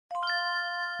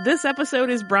This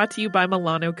episode is brought to you by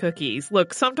Milano Cookies.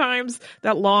 Look, sometimes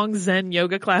that long Zen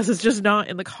yoga class is just not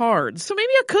in the cards, so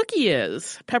maybe a cookie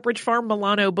is. Pepperidge Farm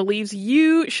Milano believes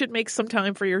you should make some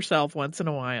time for yourself once in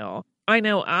a while. I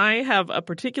know I have a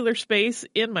particular space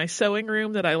in my sewing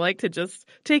room that I like to just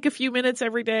take a few minutes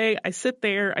every day. I sit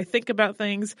there, I think about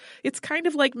things. It's kind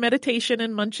of like meditation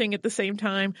and munching at the same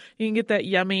time. You can get that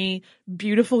yummy,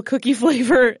 beautiful cookie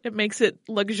flavor. It makes it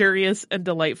luxurious and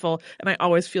delightful, and I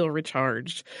always feel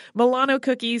recharged. Milano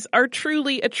cookies are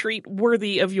truly a treat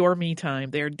worthy of your me time.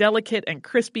 They are delicate and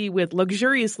crispy with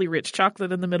luxuriously rich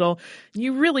chocolate in the middle.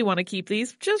 You really want to keep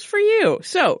these just for you.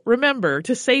 So remember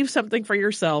to save something for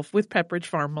yourself with Pepperidge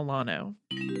Farm Milano.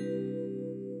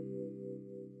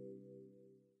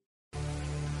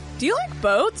 Do you like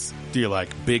boats? Do you like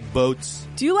big boats?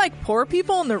 Do you like poor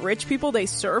people and the rich people they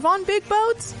serve on big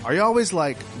boats? Are you always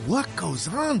like, what goes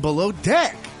on below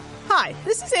deck? Hi,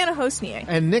 this is Anna Hosnier.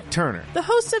 And Nick Turner. The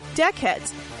hosts of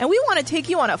Deckheads, and we want to take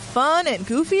you on a fun and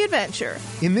goofy adventure.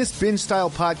 In this binge-style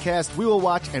podcast, we will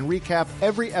watch and recap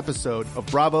every episode of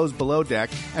Bravo's Below Deck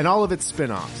and all of its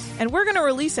spin-offs. And we're going to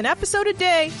release an episode a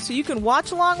day so you can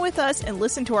watch along with us and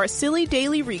listen to our silly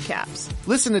daily recaps.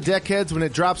 Listen to Deckheads when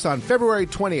it drops on February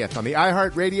 20th on the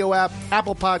iHeartRadio app,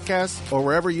 Apple Podcasts, or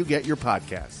wherever you get your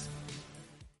podcasts.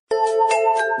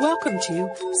 Welcome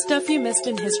to Stuff You Missed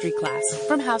in History Class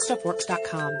from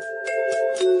HowStuffWorks.com.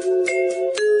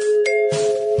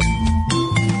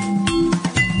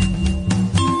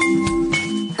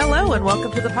 Hello and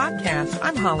welcome to the podcast.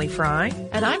 I'm Holly Fry.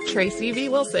 And I'm Tracy V.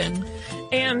 Wilson.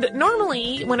 And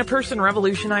normally, when a person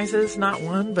revolutionizes not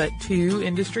one, but two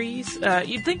industries,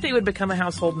 you'd think they would become a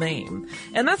household name.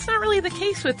 And that's not really the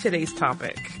case with today's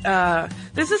topic.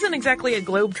 This isn't exactly a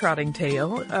globe-trotting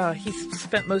tale. He's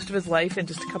spent most of his life in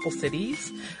just a couple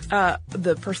cities,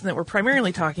 the person that we're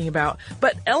primarily talking about.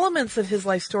 But elements of his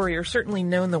life story are certainly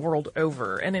known the world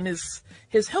over. And in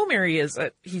his home areas,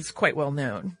 he's quite well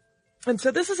known. And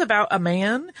so this is about a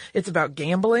man, it's about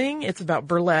gambling, it's about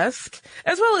burlesque,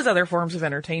 as well as other forms of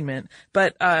entertainment.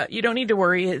 But you don't need to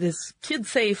worry, it is kid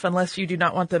safe unless you do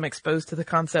not want them exposed to the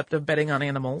concept of betting on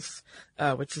animals,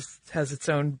 which has its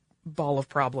own ball of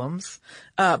problems.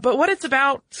 But what it's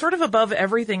about, sort of above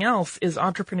everything else, is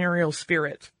entrepreneurial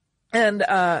spirit. And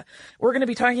we're going to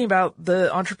be talking about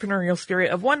the entrepreneurial spirit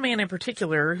of one man in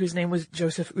particular, whose name was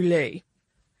Joseph Oller.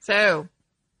 So,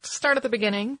 to start at the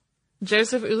beginning,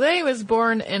 Joseph Oller was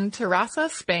born in Terrassa,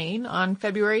 Spain on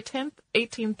February 10th,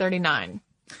 1839.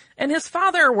 And his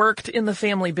father worked in the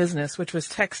family business, which was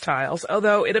textiles,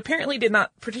 although it apparently did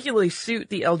not particularly suit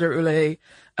the elder Oller,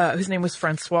 whose name was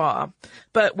Francois.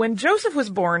 But when Joseph was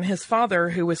born, his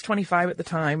father, who was 25 at the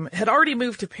time, had already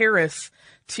moved to Paris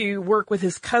to work with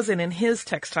his cousin in his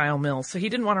textile mill. So he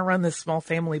didn't want to run this small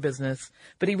family business,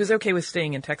 but he was okay with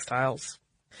staying in textiles.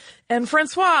 And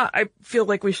Francois, I feel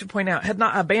like we should point out, had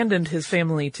not abandoned his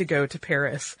family to go to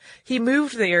Paris. He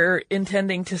moved there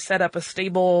intending to set up a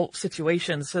stable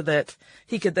situation so that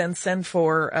he could then send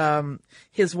for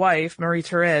his wife,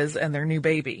 Marie-Thérèse, and their new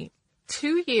baby.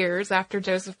 2 years after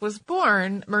Joseph was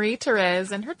born,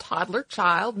 Marie-Thérèse and her toddler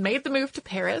child made the move to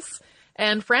Paris,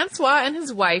 and Francois and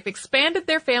his wife expanded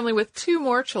their family with 2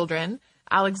 more children,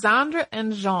 Alexandre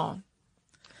and Jean.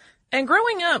 And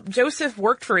growing up, Joseph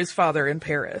worked for his father in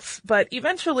Paris, but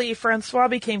eventually Francois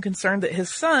became concerned that his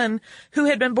son, who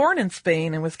had been born in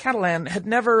Spain and was Catalan, had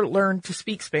never learned to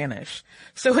speak Spanish.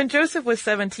 So when Joseph was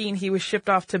 17, he was shipped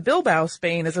off to Bilbao,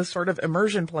 Spain as a sort of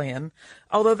immersion plan,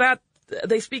 although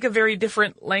they speak a very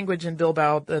different language in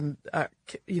Bilbao than,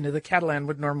 the Catalan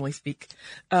would normally speak.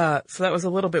 So that was a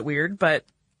little bit weird, but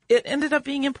it ended up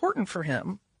being important for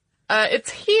him.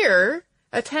 It's here,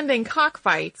 attending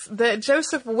cockfights, that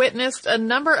Joseph witnessed a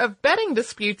number of betting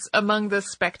disputes among the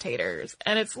spectators,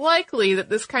 and it's likely that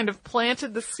this kind of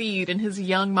planted the seed in his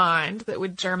young mind that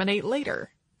would germinate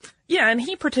later. Yeah, and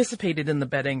he participated in the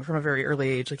betting from a very early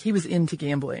age. Like, he was into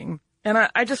gambling. And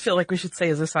I just feel like we should say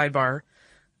as a sidebar,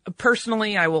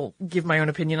 personally, I will give my own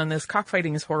opinion on this.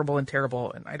 Cockfighting is horrible and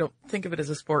terrible, and I don't think of it as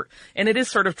a sport. And it is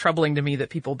sort of troubling to me that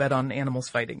people bet on animals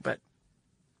fighting, but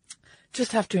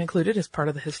just have to include it as part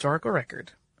of the historical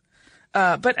record.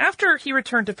 But after he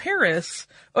returned to Paris,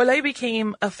 Oller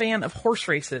became a fan of horse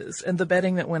races and the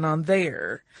betting that went on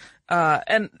there.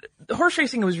 And horse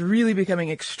racing was really becoming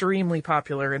extremely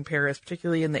popular in Paris,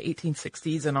 particularly in the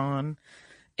 1860s and on.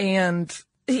 And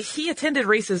he attended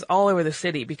races all over the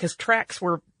city because tracks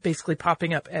were basically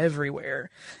popping up everywhere.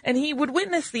 And he would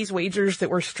witness these wagers that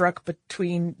were struck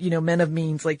between, men of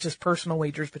means, like just personal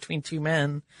wagers between 2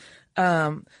 men.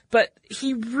 But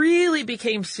he really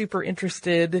became super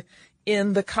interested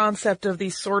in the concept of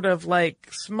these sort of like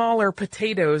smaller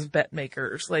potatoes bet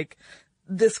makers, like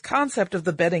this concept of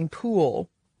the betting pool.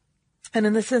 And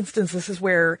in this instance, this is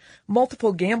where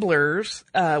multiple gamblers,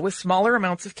 with smaller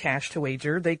amounts of cash to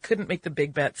wager, they couldn't make the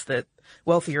big bets that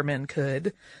wealthier men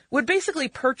could, would basically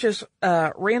purchase,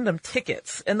 random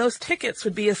tickets. And those tickets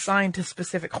would be assigned to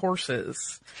specific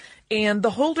horses. And the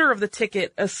holder of the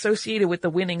ticket associated with the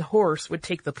winning horse would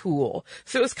take the pool.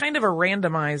 So it was kind of a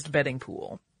randomized betting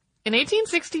pool. In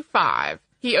 1865,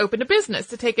 he opened a business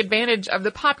to take advantage of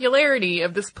the popularity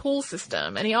of this pool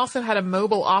system, and he also had a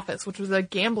mobile office, which was a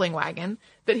gambling wagon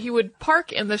that he would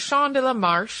park in the Champ de la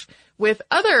Marche with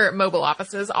other mobile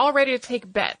offices all ready to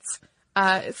take bets.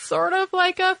 It's sort of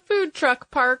like a food truck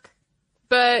park,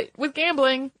 but with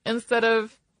gambling instead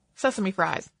of sesame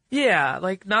fries. Yeah,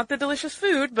 like not the delicious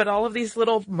food, but all of these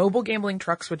little mobile gambling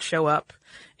trucks would show up,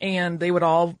 and they would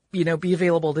all, be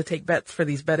available to take bets for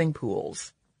these betting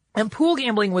pools. And pool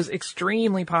gambling was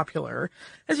extremely popular,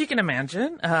 as you can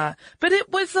imagine, but it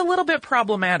was a little bit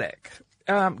problematic.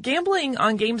 Gambling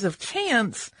on games of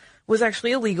chance was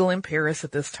actually illegal in Paris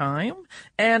at this time,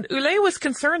 and Oller was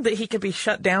concerned that he could be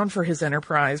shut down for his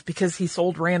enterprise because he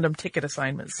sold random ticket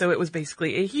assignments, so it was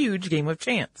basically a huge game of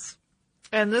chance.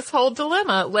 And this whole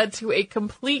dilemma led to a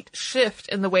complete shift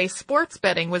in the way sports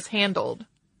betting was handled.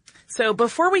 So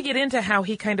before we get into how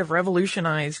he kind of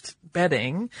revolutionized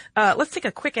betting, let's take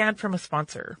a quick ad from a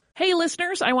sponsor. Hey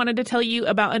listeners, I wanted to tell you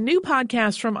about a new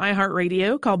podcast from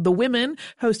iHeartRadio called The Women,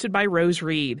 hosted by Rose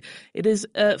Reed. It is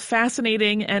a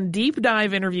fascinating and deep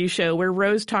dive interview show where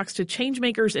Rose talks to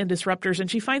changemakers and disruptors,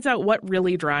 and she finds out what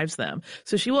really drives them.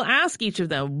 So she will ask each of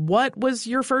them, what was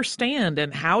your first stand,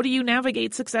 and how do you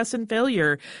navigate success and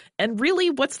failure? And really,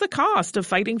 what's the cost of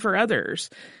fighting for others?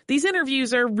 These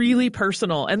interviews are really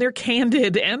personal, and they're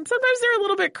candid, and sometimes they're a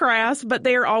little bit crass, but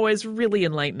they are always really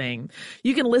enlightening.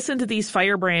 You can listen to these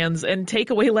firebrands and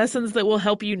take away lessons that will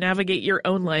help you navigate your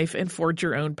own life and forge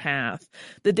your own path.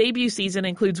 The debut season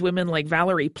includes women like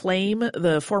Valerie Plame,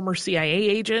 the former CIA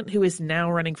agent who is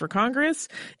now running for Congress,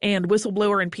 and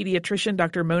whistleblower and pediatrician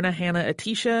Dr. Mona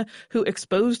Hanna-Attisha, who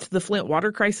exposed the Flint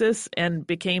water crisis and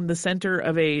became the center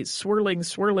of a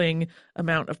swirling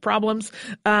amount of problems,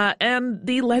 and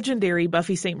the legendary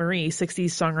Buffy St. Marie, 60s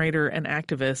songwriter and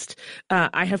activist.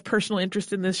 I have personal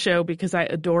interest in this show because I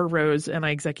adore Rose and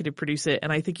I executive produce it,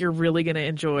 and I think you're really going to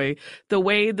enjoy the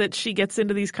way that she gets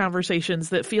into these conversations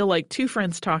that feel like two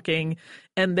friends talking,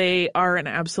 and they are an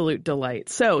absolute delight.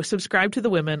 So subscribe to The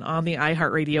Women on the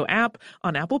iHeartRadio app,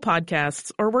 on Apple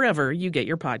Podcasts, or wherever you get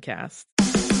your podcasts.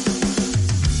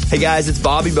 Hey guys, it's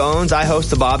Bobby Bones. I host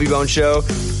the Bobby Bones Show,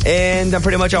 and I'm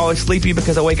pretty much always sleepy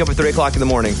because I wake up at 3 o'clock in the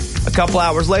morning. A couple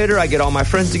hours later, I get all my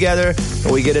friends together,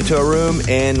 and we get into a room,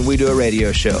 and we do a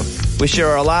radio show. We share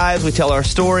our lives, we tell our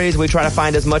stories, we try to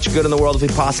find as much good in the world as we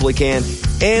possibly can,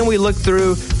 and we look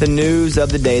through the news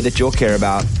of the day that you'll care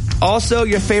about. Also,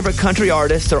 your favorite country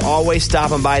artists are always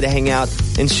stopping by to hang out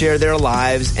and share their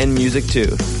lives and music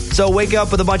too. So wake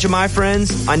up with a bunch of my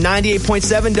friends on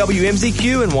 98.7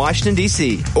 WMZQ in Washington,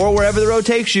 D.C., or wherever the road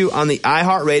takes you on the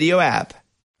iHeartRadio app.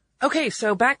 Okay,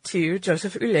 so back to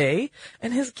Joseph Oller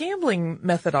and his gambling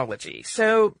methodology.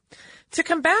 So to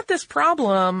combat this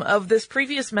problem of this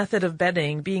previous method of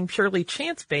betting being purely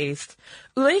chance-based,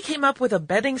 Oller came up with a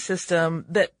betting system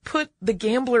that put the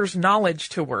gambler's knowledge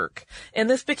to work, and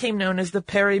this became known as the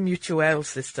Pari Mutuel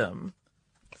system.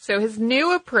 So his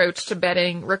new approach to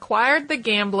betting required the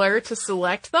gambler to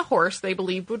select the horse they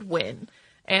believed would win.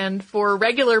 And for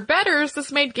regular bettors,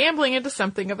 this made gambling into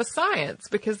something of a science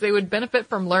because they would benefit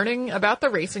from learning about the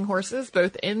racing horses,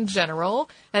 both in general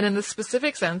and in the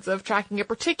specific sense of tracking a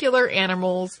particular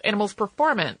animal's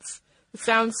performance. It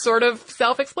sounds sort of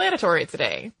self-explanatory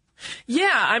today. Yeah,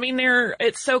 I mean,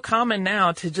 it's so common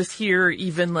now to just hear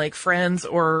even like friends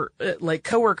or like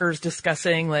coworkers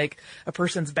discussing like a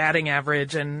person's batting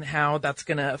average and how that's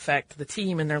going to affect the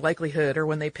team and their likelihood, or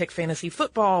when they pick fantasy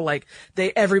football, like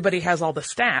everybody has all the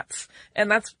stats.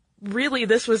 And that's really,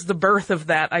 this was the birth of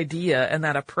that idea and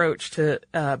that approach to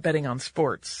betting on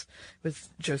sports with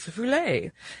Joseph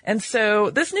Oller. And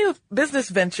so this new business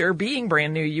venture, being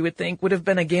brand new, you would think would have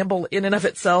been a gamble in and of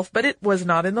itself, but it was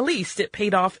not in the least. It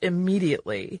paid off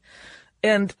immediately.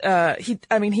 And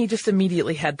he just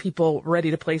immediately had people ready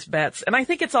to place bets. And I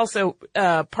think it's also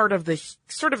part of the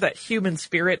sort of that human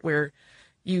spirit where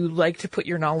you like to put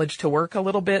your knowledge to work a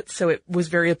little bit. So it was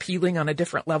very appealing on a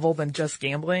different level than just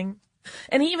gambling.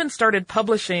 And he even started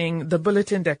publishing the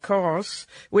Bulletin des Courses,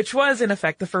 which was, in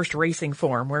effect, the first racing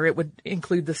form, where it would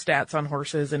include the stats on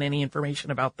horses and any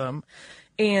information about them.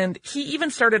 And he even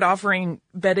started offering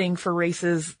betting for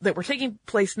races that were taking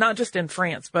place not just in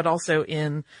France, but also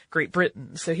in Great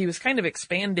Britain. So he was kind of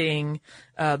expanding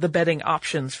the betting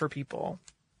options for people.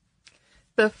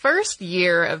 The first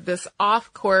year of this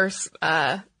off-course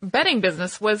betting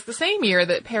business was the same year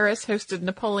that Paris hosted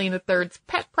Napoleon III's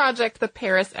pet project, the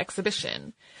Paris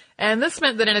Exhibition. And this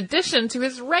meant that in addition to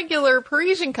his regular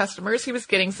Parisian customers, he was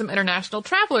getting some international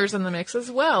travelers in the mix as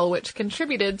well, which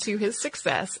contributed to his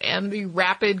success and the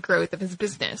rapid growth of his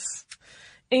business.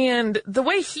 And the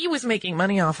way he was making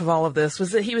money off of all of this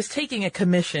was that he was taking a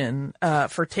commission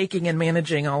for taking and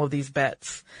managing all of these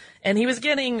bets. And he was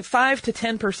getting 5 to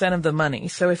 10% of the money.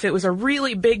 So if it was a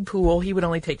really big pool, he would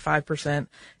only take 5%.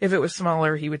 If it was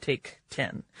smaller, he would take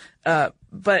 10.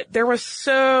 But there was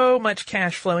so much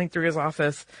cash flowing through his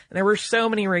office, and there were so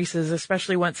many races,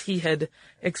 especially once he had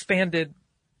expanded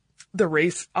the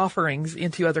race offerings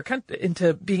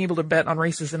into being able to bet on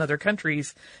races in other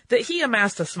countries, that he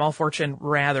amassed a small fortune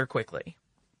rather quickly.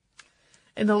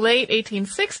 In the late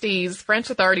 1860s, French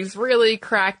authorities really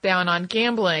cracked down on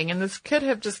gambling, and this could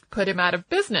have just put him out of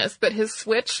business, but his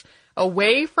switch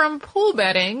away from pool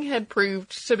betting had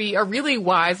proved to be a really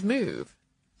wise move.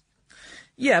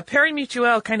 Yeah, Pari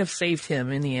Mutuel kind of saved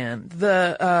him in the end.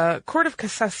 The Court of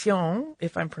Cassation,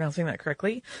 if I'm pronouncing that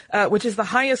correctly, which is the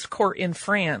highest court in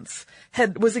France,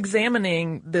 was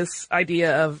examining this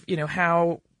idea of,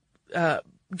 how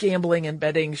gambling and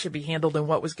betting should be handled and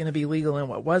what was going to be legal and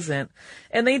what wasn't.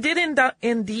 And they did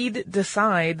indeed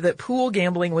decide that pool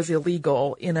gambling was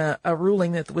illegal in a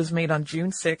ruling that was made on June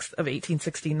 6th of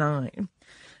 1869.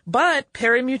 But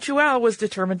Pari Mutuel was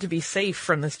determined to be safe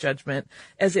from this judgment,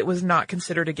 as it was not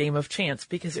considered a game of chance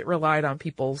because it relied on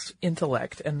people's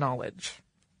intellect and knowledge.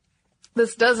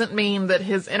 This doesn't mean that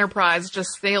his enterprise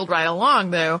just sailed right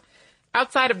along, though.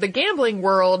 Outside of the gambling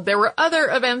world, there were other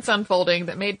events unfolding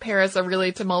that made Paris a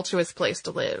really tumultuous place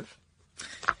to live.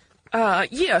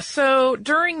 So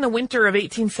during the winter of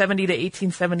 1870 to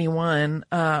 1871,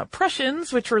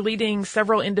 Prussians, which were leading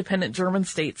several independent German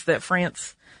states that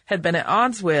France had been at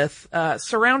odds with,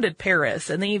 surrounded Paris,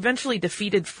 and they eventually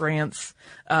defeated France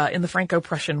in the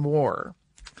Franco-Prussian War.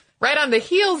 Right on the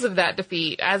heels of that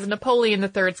defeat, as Napoleon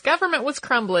III's government was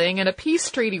crumbling and a peace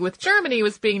treaty with Germany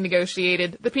was being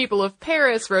negotiated, the people of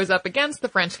Paris rose up against the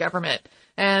French government,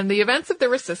 and the events of the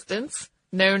resistance,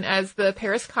 known as the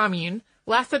Paris Commune,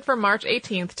 lasted from March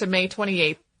 18th to May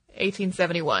 28th,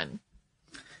 1871.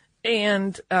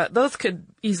 And those could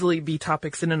easily be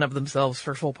topics in and of themselves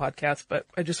for full podcasts, but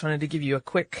I just wanted to give you a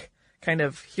quick kind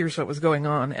of here's what was going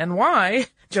on and why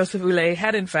Joseph Oller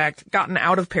had in fact gotten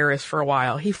out of Paris for a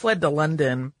while. He fled to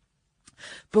London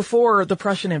before the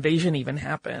Prussian invasion even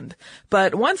happened.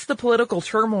 But once the political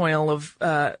turmoil of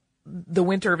the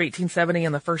winter of 1870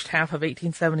 and the first half of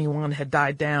 1871 had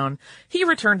died down, he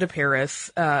returned to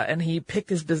Paris and he picked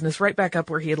his business right back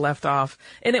up where he had left off,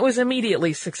 and it was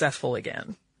immediately successful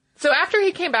again. So after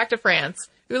he came back to France,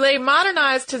 Oller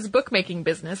modernized his bookmaking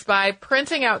business by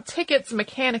printing out tickets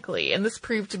mechanically, and this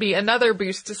proved to be another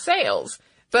boost to sales.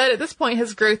 But at this point,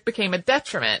 his growth became a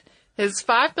detriment. His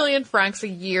 5 million francs a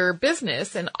year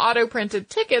business and auto-printed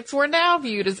tickets were now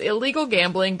viewed as illegal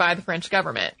gambling by the French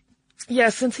government. Yeah,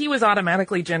 since he was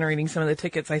automatically generating some of the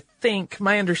tickets, I think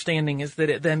my understanding is that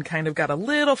it then kind of got a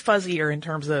little fuzzier in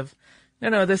terms of,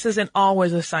 no, this isn't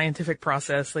always a scientific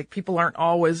process. Like, people aren't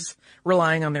always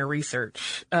relying on their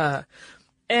research.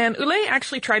 And Oller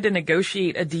actually tried to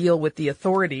negotiate a deal with the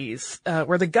authorities,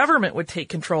 where the government would take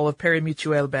control of Pari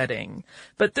Mutuel betting.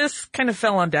 But this kind of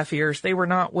fell on deaf ears. They were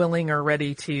not willing or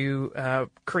ready to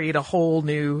create a whole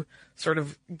new sort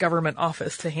of government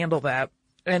office to handle that.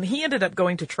 And he ended up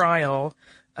going to trial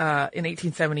in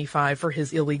 1875 for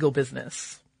his illegal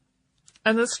business.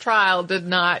 And this trial did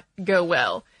not go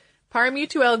well. Pari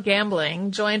Mutuel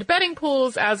Gambling joined betting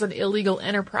pools as an illegal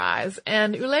enterprise,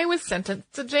 and Oller was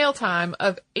sentenced to jail time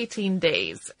of 18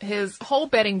 days. His whole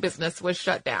betting business was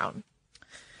shut down.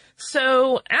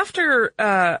 So after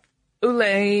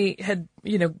Oller had,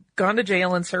 gone to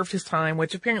jail and served his time,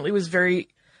 which apparently was very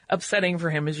upsetting for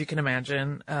him, as you can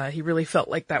imagine, he really felt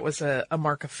like that was a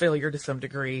mark of failure to some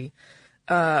degree.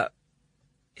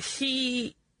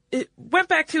 He it went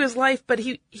back to his life, but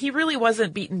he really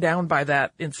wasn't beaten down by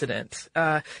that incident.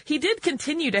 He did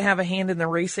continue to have a hand in the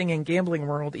racing and gambling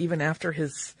world even after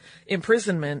his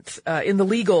imprisonment, in the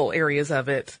legal areas of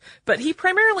it. But he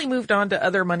primarily moved on to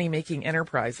other money-making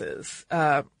enterprises.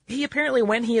 He apparently,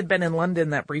 when he had been in London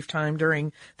that brief time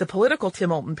during the political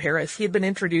tumult in Paris, he had been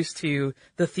introduced to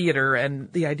the theater and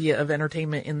the idea of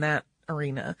entertainment in that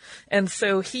arena. And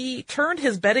so he turned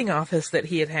his betting office that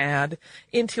he had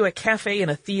into a cafe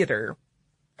and a theater.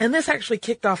 And this actually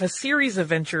kicked off a series of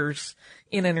ventures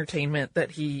in entertainment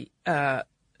that he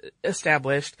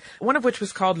established, one of which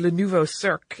was called Le Nouveau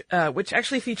Cirque, which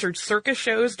actually featured circus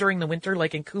shows during the winter,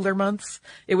 like in cooler months.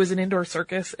 It was an indoor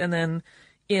circus. And then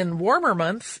in warmer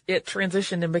months, it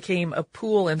transitioned and became a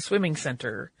pool and swimming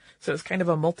center. So it's kind of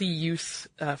a multi-use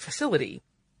facility.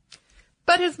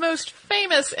 But his most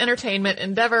famous entertainment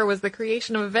endeavor was the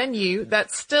creation of a venue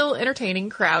that's still entertaining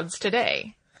crowds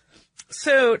today.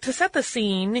 So, to set the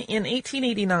scene, in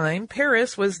 1889,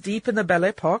 Paris was deep in the Belle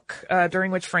Epoque,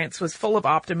 during which France was full of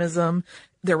optimism.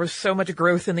 There was so much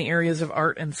growth in the areas of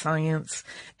art and science.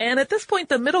 And at this point,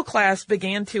 the middle class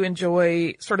began to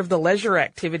enjoy sort of the leisure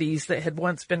activities that had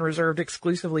once been reserved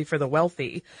exclusively for the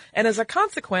wealthy. And as a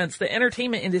consequence, the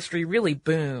entertainment industry really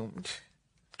boomed.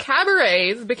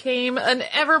 Cabarets became an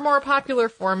ever more popular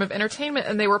form of entertainment,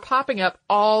 and they were popping up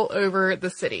all over the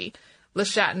city. Le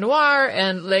Chat Noir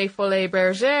and Les Folies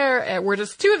Bergères were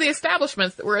just two of the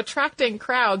establishments that were attracting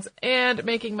crowds and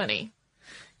making money.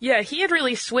 Yeah, he had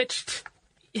really switched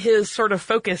his sort of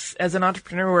focus as an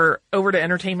entrepreneur over to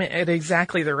entertainment at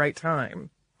exactly the right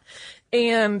time.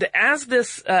 And as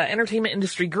this entertainment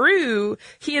industry grew,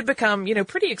 he had become,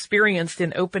 pretty experienced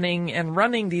in opening and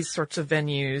running these sorts of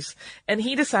venues. And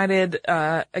he decided,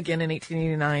 again in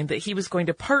 1889, that he was going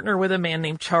to partner with a man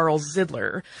named Charles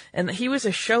Zidler. And he was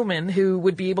a showman who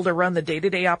would be able to run the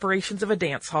day-to-day operations of a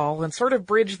dance hall and sort of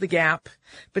bridge the gap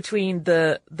between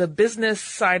the business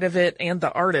side of it and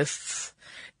the artists.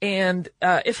 And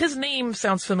if his name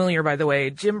sounds familiar, by the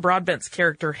way, Jim Broadbent's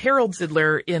character Harold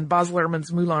Zidler in Baz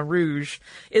Luhrmann's Moulin Rouge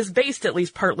is based at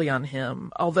least partly on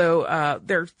him, although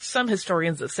there are some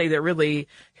historians that say that really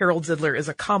Harold Zidler is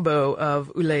a combo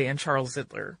of Oller and Charles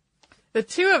Zidler. The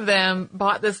two of them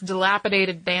bought this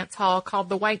dilapidated dance hall called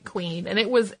the White Queen, and it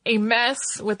was a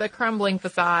mess with a crumbling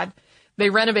facade.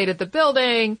 They renovated the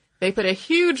building, they put a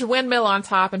huge windmill on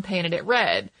top and painted it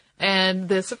red, and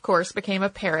this, of course, became a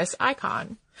Paris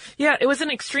icon. Yeah, it was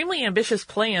an extremely ambitious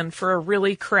plan for a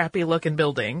really crappy looking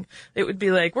building. It would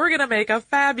be like, we're going to make a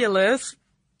fabulous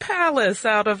palace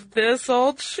out of this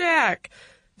old shack.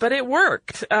 But it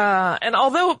worked. And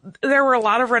although there were a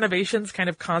lot of renovations kind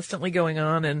of constantly going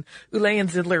on, and Oller and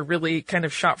Zidler really kind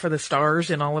of shot for the stars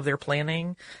in all of their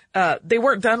planning, they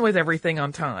weren't done with everything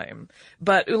on time.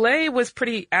 But Oller was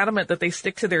pretty adamant that they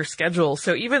stick to their schedule.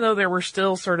 So even though there were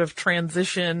still sort of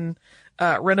transition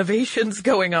renovations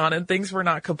going on and things were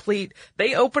not complete,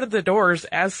 they opened the doors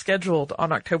as scheduled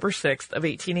on October 6th of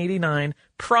 1889,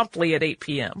 promptly at 8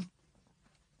 p.m.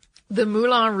 The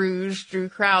Moulin Rouge drew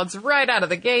crowds right out of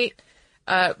the gate,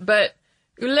 but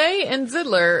Oller and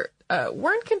Zidler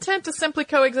weren't content to simply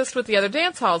coexist with the other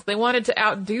dance halls. They wanted to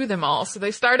outdo them all, so they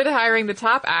started hiring the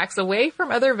top acts away from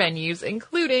other venues,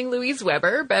 including Louise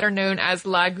Weber, better known as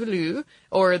La Goulue,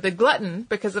 or the Glutton,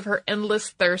 because of her endless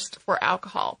thirst for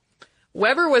alcohol.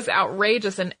 Weber was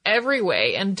outrageous in every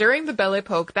way, and during the Belle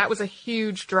Epoque, that was a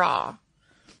huge draw.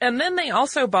 And then they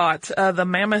also bought the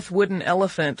mammoth wooden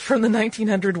elephant from the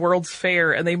 1900 World's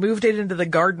Fair, and they moved it into the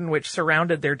garden which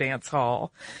surrounded their dance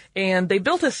hall. And they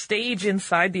built a stage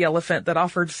inside the elephant that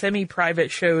offered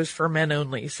semi-private shows for men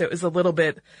only, so it was a little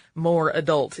bit more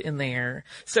adult in there.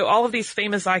 So all of these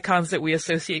famous icons that we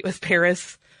associate with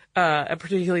Paris,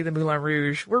 particularly the Moulin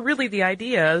Rouge, were really the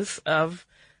ideas of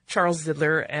Charles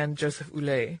Zidler and Joseph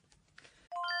Oller.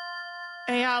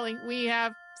 Hey, Holly, we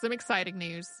have some exciting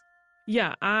news.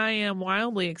 Yeah, I am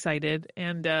wildly excited,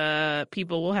 and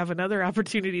people will have another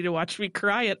opportunity to watch me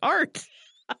cry at art.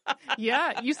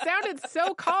 Yeah, you sounded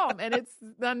so calm, and it's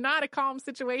not a calm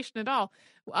situation at all.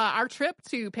 Our trip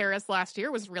to Paris last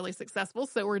year was really successful,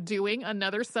 so we're doing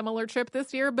another similar trip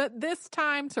this year, but this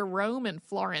time to Rome and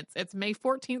Florence. It's May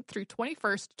 14th through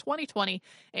 21st, 2020,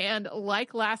 and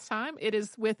like last time, it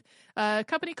is with a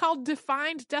company called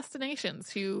Defined Destinations,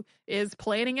 who is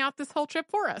planning out this whole trip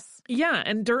for us. Yeah,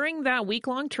 and during that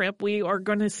week-long trip, we are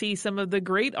going to see some of the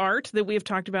great art that we have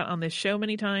talked about on this show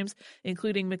many times,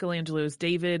 including Michelangelo's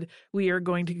David. We are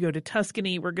going to go to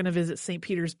Tuscany. We're going to visit St.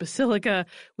 Peter's Basilica.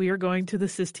 We are going to the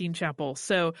Sistine Chapel.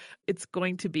 So it's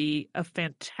going to be a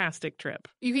fantastic trip.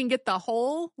 You can get the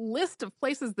whole list of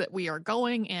places that we are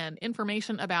going and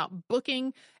information about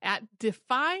booking at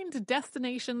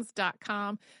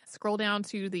defineddestinations.com. Scroll down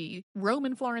to the Rome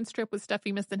and Florence trip with Stuff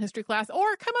You Missed in History Class,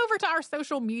 or come over to our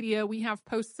social media. We have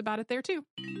posts about it there too.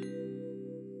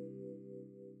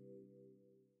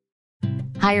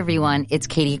 Hi, everyone. It's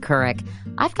Katie Couric.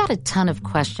 I've got a ton of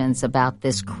questions about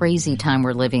this crazy time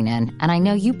we're living in, and I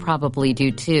know you probably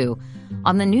do too.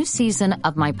 On the new season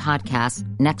of my podcast,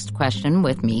 Next Question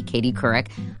with me, Katie Couric,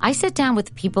 I sit down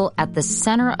with people at the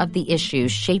center of the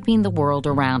issues shaping the world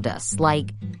around us,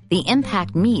 like the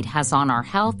impact meat has on our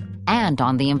health and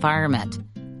on the environment,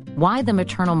 why the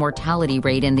maternal mortality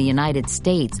rate in the United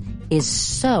States is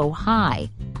so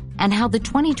high, and how the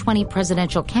 2020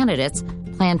 presidential candidates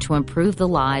plan to improve the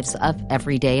lives of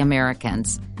everyday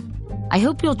Americans. I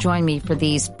hope you'll join me for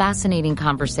these fascinating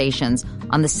conversations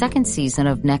on the second season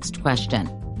of Next Question.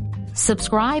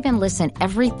 Subscribe and listen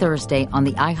every Thursday on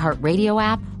the iHeartRadio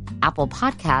app, Apple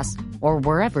Podcasts, or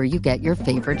wherever you get your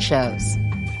favorite shows.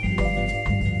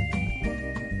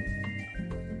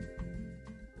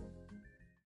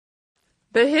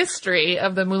 The history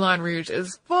of the Moulin Rouge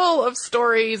is full of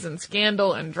stories and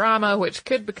scandal and drama, which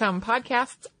could become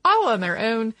podcasts all on their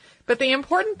own. But the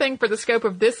important thing for the scope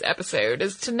of this episode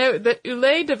is to note that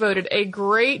Oller devoted a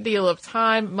great deal of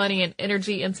time, money, and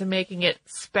energy into making it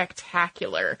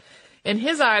spectacular. In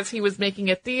his eyes, he was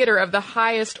making a theater of the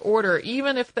highest order,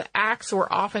 even if the acts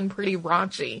were often pretty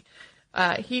raunchy.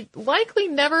 He likely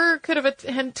never could have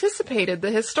anticipated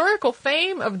the historical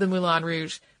fame of the Moulin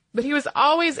Rouge, but he was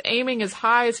always aiming as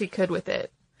high as he could with it.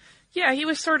 Yeah, he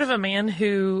was sort of a man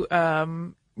who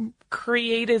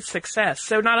created success.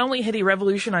 So not only had he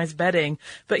revolutionized betting,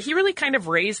 but he really kind of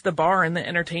raised the bar in the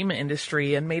entertainment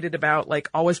industry and made it about like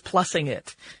always plussing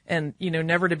it and, you know,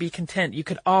 never to be content. You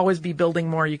could always be building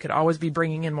more. You could always be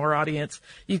bringing in more audience.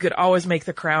 You could always make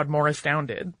the crowd more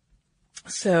astounded.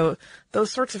 So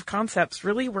those sorts of concepts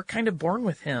really were kind of born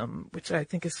with him, which I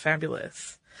think is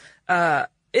fabulous.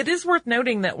 It is worth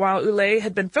noting that while Oller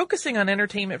had been focusing on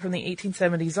entertainment from the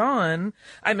 1870s on,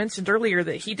 I mentioned earlier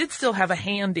that he did still have a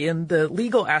hand in the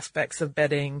legal aspects of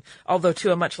betting, although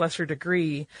to a much lesser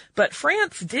degree. But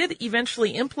France did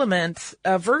eventually implement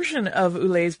a version of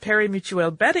Oller's Pari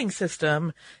Mutuel betting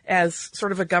system as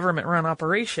sort of a government-run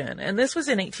operation. And this was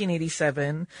in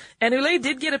 1887. And Oller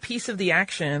did get a piece of the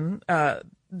action.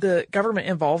 The government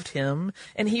involved him,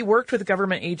 and he worked with a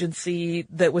government agency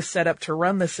that was set up to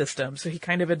run the system. So he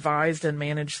kind of advised and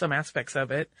managed some aspects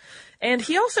of it. And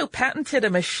he also patented a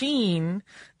machine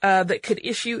that could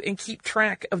issue and keep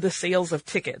track of the sales of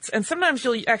tickets. And sometimes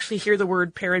you'll actually hear the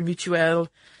word Pari Mutuel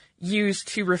used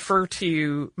to refer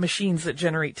to machines that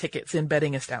generate tickets in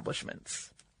betting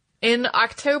establishments. In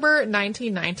October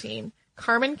 1919,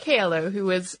 Carmen Coelho, who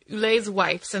was Oller's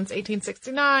wife since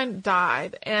 1869,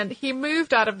 died, and he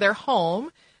moved out of their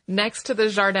home next to the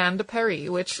Jardin de Paris,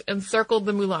 which encircled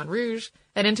the Moulin Rouge,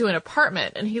 and into an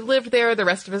apartment, and he lived there the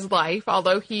rest of his life,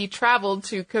 although he traveled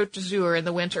to Côte d'Azur in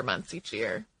the winter months each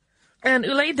year. And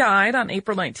Oller died on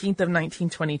April 19th of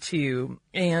 1922,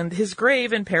 and his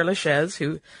grave in Père Lachaise,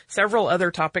 who several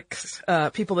other topics,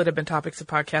 people that have been topics of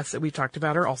podcasts that we've talked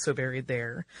about are also buried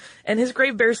there. And his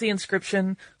grave bears the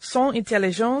inscription, Son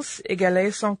intelligence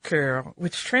égale son cœur,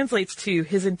 which translates to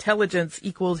his intelligence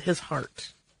equaled his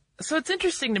heart. So it's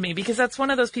interesting to me because that's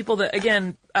one of those people that,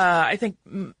 again, I think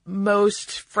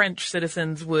most French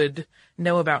citizens would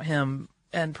know about him,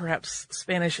 and perhaps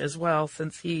Spanish as well,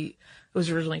 since he was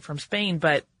originally from Spain,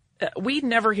 but we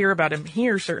never hear about him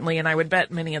here, certainly, and I would bet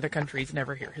many other countries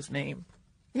never hear his name.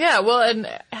 Yeah, well, and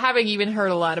having even heard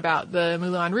a lot about the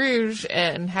Moulin Rouge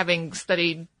and having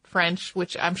studied French,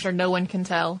 which I'm sure no one can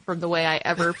tell from the way I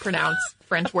ever pronounce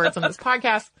French words on this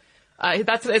podcast,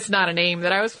 it's not a name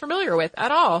that I was familiar with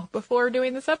at all before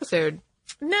doing this episode.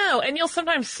 No, and you'll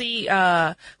sometimes see,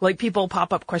 like people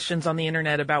pop up questions on the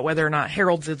internet about whether or not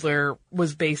Harold Zidler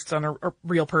was based on a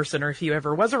real person or if he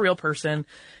ever was a real person.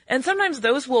 And sometimes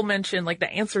those will mention, like the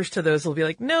answers to those will be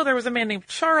like, no, there was a man named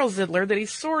Charles Zidler that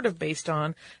he's sort of based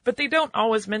on, but they don't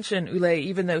always mention Oller,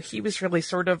 even though he was really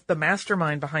sort of the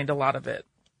mastermind behind a lot of it.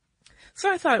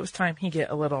 So I thought it was time he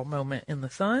get a little moment in the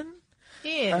sun.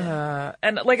 Yeah.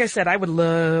 And like I said, I would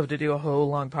love to do a whole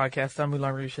long podcast on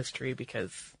Moulin Rouge history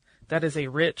because that is a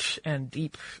rich and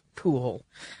deep pool.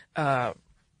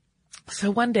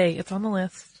 So one day it's on the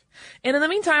list. And in the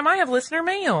meantime, I have listener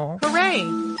mail. Hooray!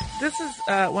 This is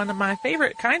one of my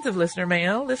favorite kinds of listener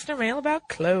mail about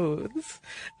clothes.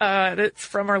 It's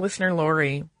from our listener,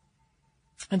 Lori.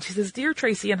 And she says, Dear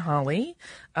Tracy and Holly,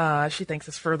 she thanks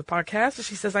us for the podcast.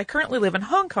 She says, I currently live in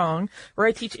Hong Kong, where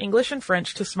I teach English and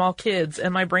French to small kids,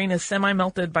 and my brain is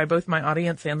semi-melted by both my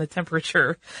audience and the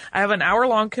temperature. I have an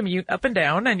hour-long commute up and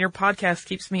down, and your podcast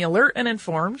keeps me alert and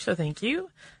informed, so thank you.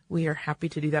 We are happy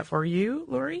to do that for you,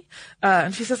 Lori.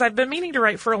 And she says, I've been meaning to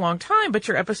write for a long time, but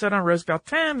your episode on Rose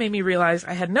Bertin made me realize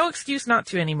I had no excuse not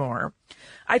to anymore.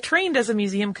 I trained as a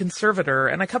museum conservator,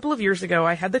 and a couple of years ago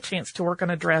I had the chance to work on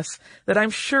a dress that I'm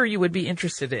sure you would be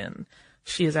interested in.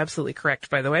 She is absolutely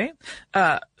correct, by the way.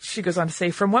 She goes on to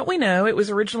say, from what we know, it was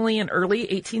originally an early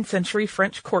 18th century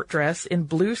French court dress in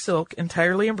blue silk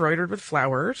entirely embroidered with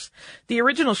flowers. The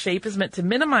original shape is meant to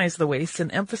minimize the waist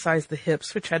and emphasize the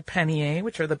hips, which had panier,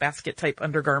 which are the basket-type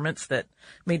undergarments that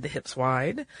made the hips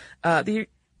wide.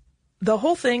 The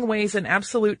whole thing weighs an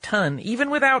absolute ton,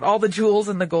 even without all the jewels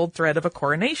and the gold thread of a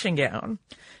coronation gown.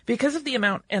 Because of the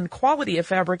amount and quality of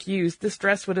fabric used, this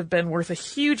dress would have been worth a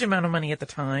huge amount of money at the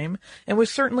time, and was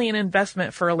certainly an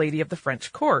investment for a lady of the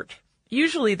French court.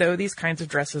 Usually, though, these kinds of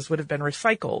dresses would have been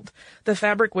recycled. The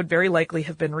fabric would very likely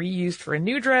have been reused for a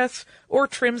new dress, or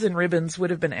trims and ribbons would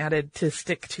have been added to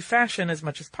stick to fashion as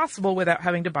much as possible without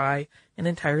having to buy an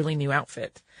entirely new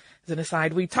outfit. As an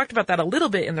aside, we talked about that a little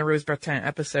bit in the Rose Bertin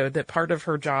episode, that part of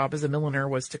her job as a milliner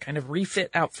was to kind of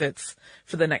refit outfits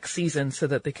for the next season so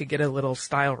that they could get a little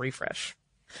style refresh.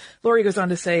 Lori goes on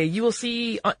to say, you will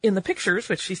see in the pictures,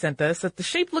 which she sent us, that the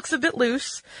shape looks a bit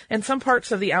loose and some parts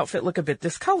of the outfit look a bit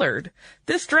discolored.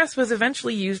 This dress was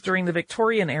eventually used during the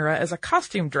Victorian era as a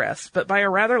costume dress, but by a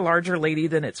rather larger lady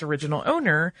than its original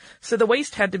owner, so the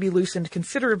waist had to be loosened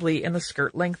considerably and the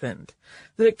skirt lengthened.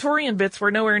 The Victorian bits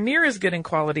were nowhere near as good in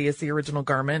quality as the original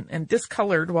garment and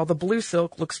discolored, while the blue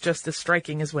silk looks just as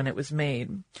striking as when it was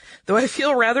made. Though I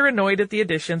feel rather annoyed at the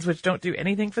additions which don't do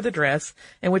anything for the dress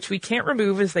and which we can't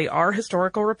remove as they are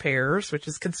historical repairs, which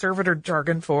is conservator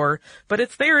jargon for, but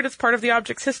it's there and it's part of the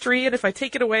object's history, and if I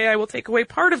take it away, I will take away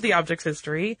part of the object's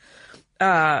history.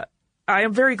 I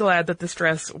am very glad that this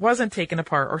dress wasn't taken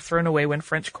apart or thrown away when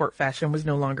French court fashion was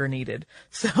no longer needed.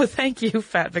 So thank you,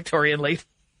 fat Victorian lady.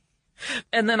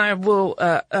 And then I will,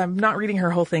 I'm not reading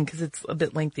her whole thing because it's a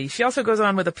bit lengthy. She also goes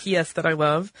on with a PS that I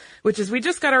love, which is, we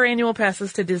just got our annual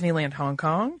passes to Disneyland Hong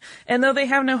Kong. And though they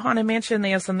have no Haunted Mansion,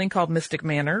 they have something called Mystic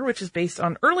Manor, which is based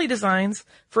on early designs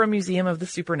for a museum of the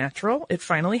supernatural. It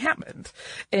finally happened.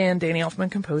 And Danny Elfman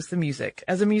composed the music.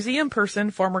 As a museum person,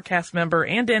 former cast member,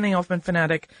 and Danny Elfman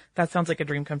fanatic, that sounds like a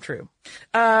dream come true.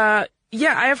 Yeah,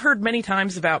 I have heard many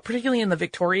times about, particularly in the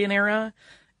Victorian era,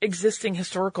 existing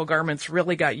historical garments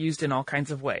really got used in all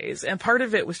kinds of ways. And part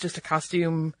of it was just a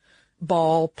costume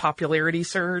ball popularity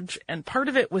surge. And part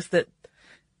of it was that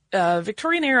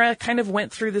Victorian era kind of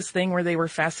went through this thing where they were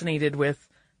fascinated with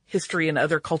history and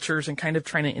other cultures and kind of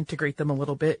trying to integrate them a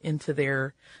little bit into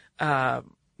their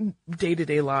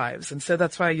day-to-day lives. And so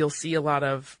that's why you'll see a lot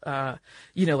of,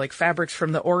 like fabrics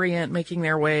from the Orient making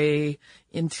their way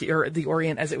into, or the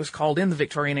Orient as it was called in the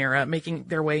Victorian era, making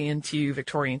their way into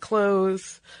Victorian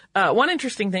clothes. One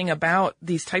interesting thing about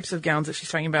these types of gowns that she's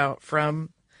talking about from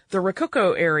the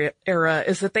Rococo era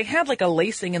is that they had like a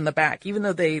lacing in the back, even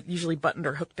though they usually buttoned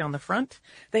or hooked down the front.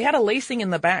 They had a lacing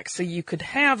in the back so you could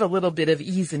have a little bit of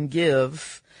ease and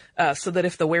give, so that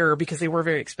if the wearer, because they were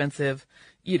very expensive,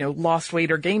 lost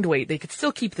weight or gained weight, they could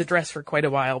still keep the dress for quite a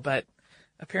while. But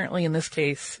apparently in this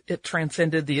case, it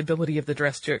transcended the ability of the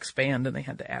dress to expand, and they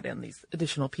had to add in these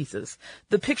additional pieces.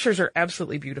 The pictures are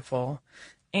absolutely beautiful.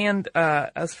 And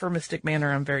as for Mystic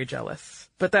Manor, I'm very jealous.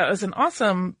 But that was an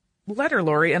awesome letter,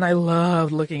 Lori, and I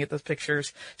loved looking at those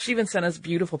pictures. She even sent us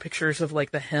beautiful pictures of like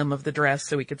the hem of the dress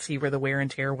so we could see where the wear and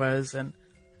tear was, and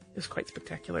it was quite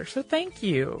spectacular. So thank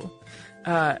you.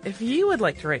 If you would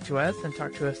like to write to us and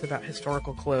talk to us about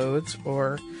historical clothes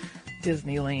or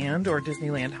Disneyland or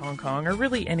Disneyland Hong Kong or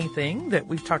really anything that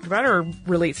we've talked about or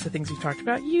relates to things we've talked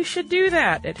about, you should do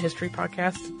that at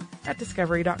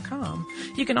historypodcast@discovery.com.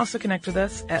 You can also connect with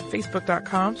us at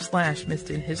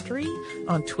facebook.com/missedinhistory,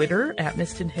 on Twitter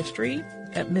 @missedinhistory,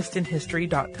 at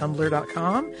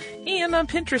missedinhistory.tumblr.com, and on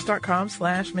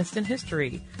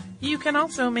pinterest.com/missedinhistory. You can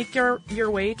also make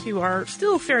your way to our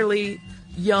still fairly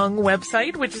young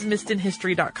website, which is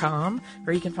missedinhistory.com,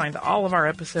 where you can find all of our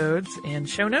episodes and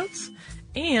show notes.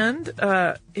 And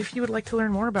if you would like to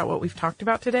learn more about what we've talked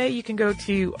about today, you can go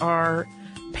to our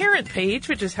parent page,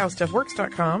 which is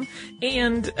howstuffworks.com,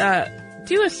 and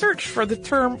do a search for the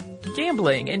term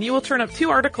gambling, and you will turn up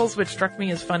 2 articles which struck me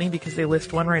as funny because they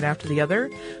list one right after the other.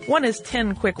 One is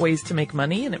 10 quick ways to make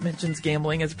money, and it mentions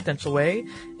gambling as a potential way.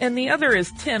 And the other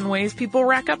is 10 ways people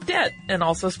rack up debt, and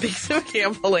also speaks of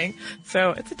gambling.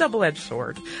 So it's a double-edged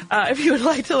sword. If you would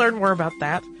like to learn more about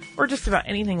that or just about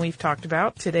anything we've talked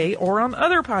about today or on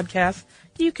other podcasts,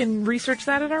 you can research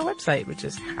that at our website, which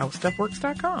is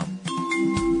howstuffworks.com.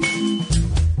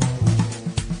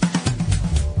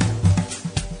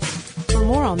 For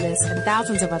more on this and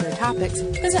thousands of other topics,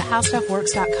 visit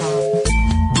howstuffworks.com.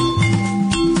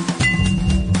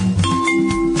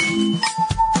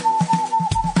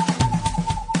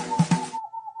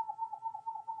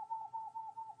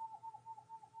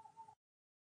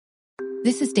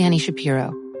 This is Dani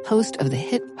Shapiro, host of the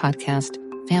hit podcast,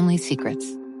 Family Secrets.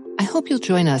 I hope you'll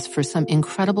join us for some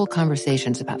incredible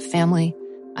conversations about family,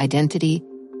 identity,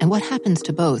 and what happens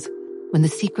to both when the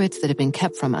secrets that have been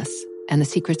kept from us and the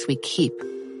secrets we keep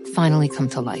finally come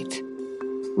to light.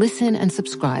 Listen and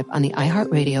subscribe on the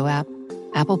iHeartRadio app,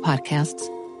 Apple Podcasts,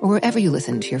 or wherever you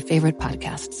listen to your favorite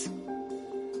podcasts.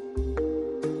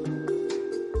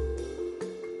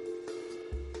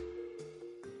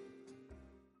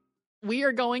 We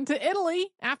are going to Italy.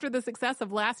 After the success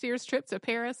of last year's trip to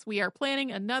Paris, we are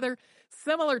planning another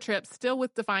similar trip, still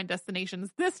with defined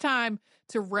destinations, this time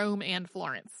to Rome and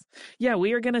Florence. Yeah,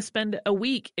 we are going to spend a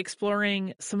week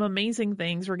exploring some amazing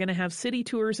things. We're going to have city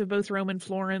tours of both Rome and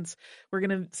Florence. We're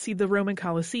going to see the Roman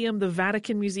Colosseum, the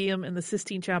Vatican Museum, and the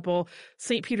Sistine Chapel,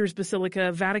 St. Peter's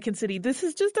Basilica, Vatican City. This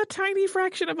is just a tiny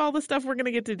fraction of all the stuff we're going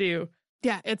to get to do.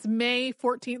 Yeah, it's May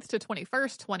 14th to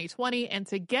 21st, 2020. And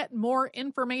to get more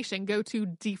information, go to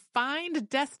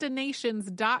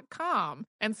defineddestinations.com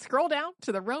and scroll down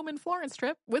to the Rome and Florence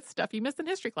trip with Stuff You Missed in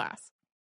History Class.